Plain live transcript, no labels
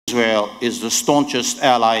Israel is the staunchest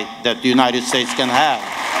ally that the United States can have.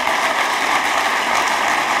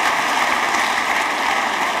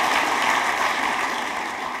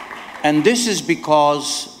 And this is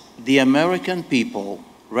because the American people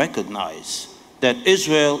recognize that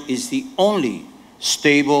Israel is the only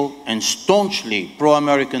stable and staunchly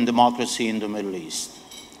pro-American democracy in the Middle East.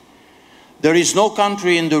 There is no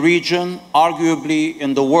country in the region, arguably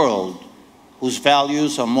in the world, whose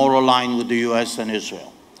values are more aligned with the US than Israel.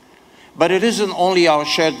 But it isn't only our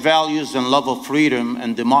shared values and love of freedom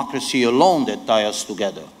and democracy alone that tie us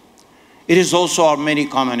together. It is also our many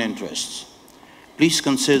common interests. Please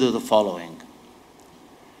consider the following.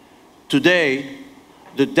 Today,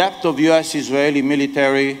 the depth of US-Israeli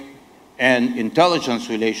military and intelligence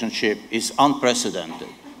relationship is unprecedented.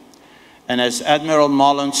 And as Admiral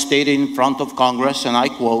Mullen stated in front of Congress, and I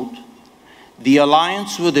quote, "The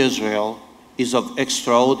alliance with Israel is of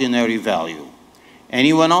extraordinary value." And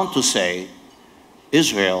he went on to say,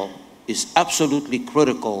 Israel is absolutely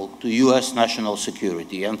critical to US national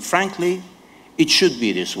security. And frankly, it should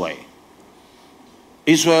be this way.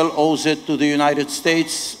 Israel owes it to the United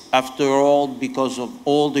States, after all, because of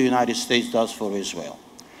all the United States does for Israel,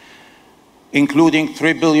 including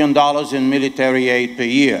 $3 billion in military aid per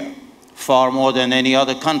year, far more than any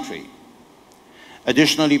other country.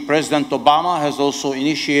 Additionally, President Obama has also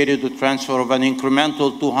initiated the transfer of an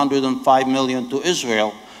incremental $205 million to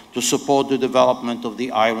Israel to support the development of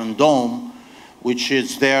the Iron Dome, which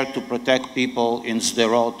is there to protect people in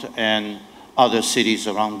Sderot and other cities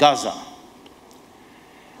around Gaza.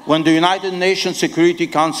 When the United Nations Security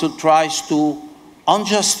Council tries to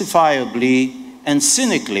unjustifiably and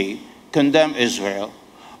cynically condemn Israel,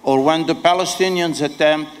 or when the Palestinians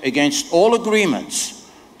attempt, against all agreements,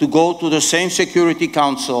 to go to the same Security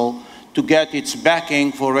Council to get its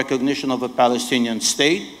backing for recognition of a Palestinian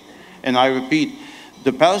state, and I repeat,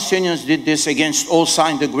 the Palestinians did this against all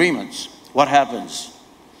signed agreements. What happens?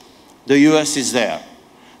 The US is there,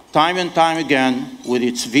 time and time again, with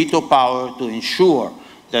its veto power to ensure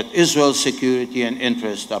that Israel's security and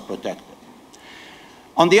interests are protected.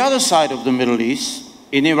 On the other side of the Middle East,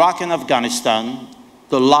 in Iraq and Afghanistan,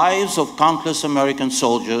 the lives of countless American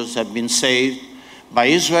soldiers have been saved by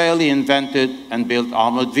Israeli-invented and built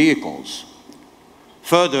armored vehicles.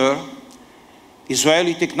 Further,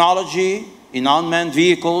 Israeli technology in unmanned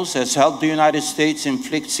vehicles has helped the United States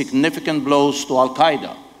inflict significant blows to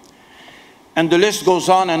Al-Qaeda. And the list goes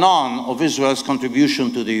on and on of Israel's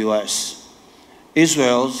contribution to the US.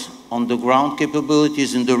 Israel's on-the-ground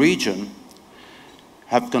capabilities in the region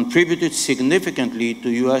have contributed significantly to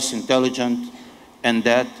US intelligence, and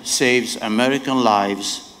that saves American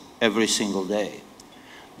lives every single day.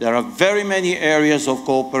 There are very many areas of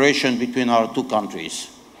cooperation between our two countries,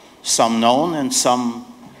 some known and some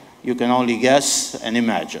you can only guess and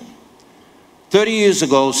imagine. 30 years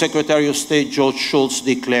ago, Secretary of State George Shultz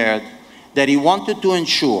declared that he wanted to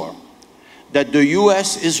ensure that the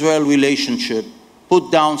US-Israel relationship put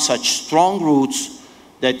down such strong roots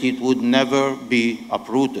that it would never be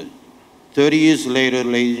uprooted. 30 years later,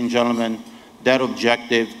 ladies and gentlemen, that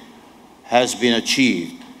objective has been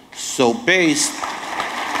achieved. So based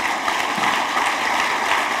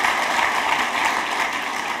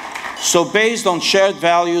on shared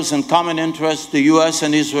values and common interests, the US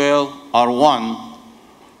and Israel are one,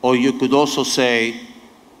 or you could also say,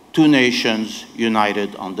 two nations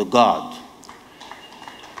united under God.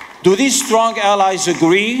 Do these strong allies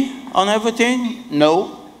agree on everything?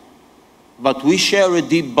 No. But we share a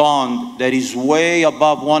deep bond that is way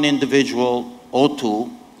above one individual or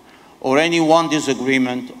two, or any one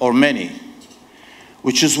disagreement or many.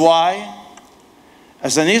 Which is why,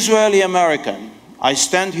 as an Israeli American, I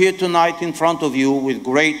stand here tonight in front of you with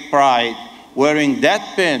great pride, wearing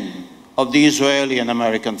that pin of the Israeli and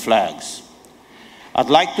American flags. I'd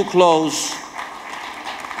like to close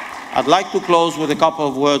with a couple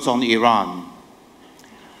of words on Iran.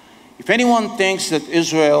 If anyone thinks that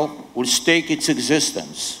Israel will stake its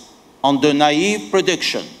existence on the naive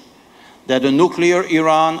prediction that a nuclear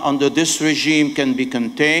Iran under this regime can be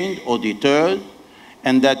contained or deterred,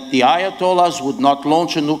 and that the Ayatollahs would not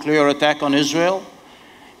launch a nuclear attack on Israel,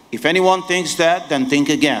 if anyone thinks that, then think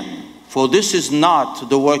again. For this is not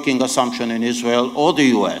the working assumption in Israel or the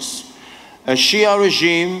US. A Shia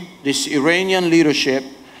regime, this Iranian leadership,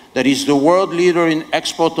 that is the world leader in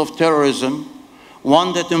export of terrorism,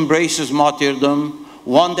 one that embraces martyrdom,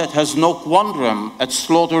 one that has no qualm at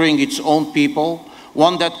slaughtering its own people,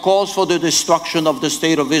 one that calls for the destruction of the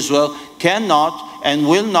State of Israel, cannot and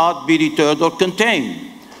will not be deterred or contained.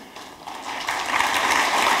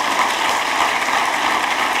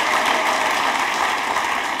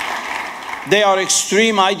 They are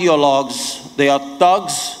extreme ideologues. They are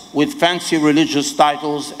thugs with fancy religious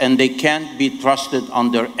titles, and they can't be trusted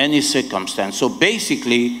under any circumstance. So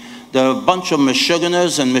basically, they're a bunch of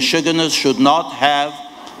Michiganders, and Michiganders should not have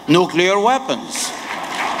nuclear weapons.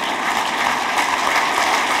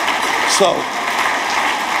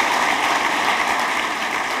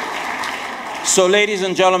 So ladies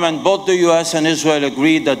and gentlemen, both the US and Israel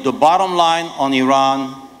agree that the bottom line on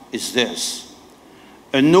Iran is this: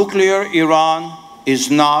 a nuclear Iran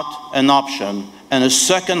is not an option, and a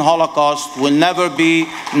second Holocaust will never be,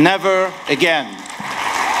 never again.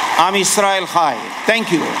 Am Israel Chai.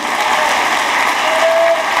 Thank you.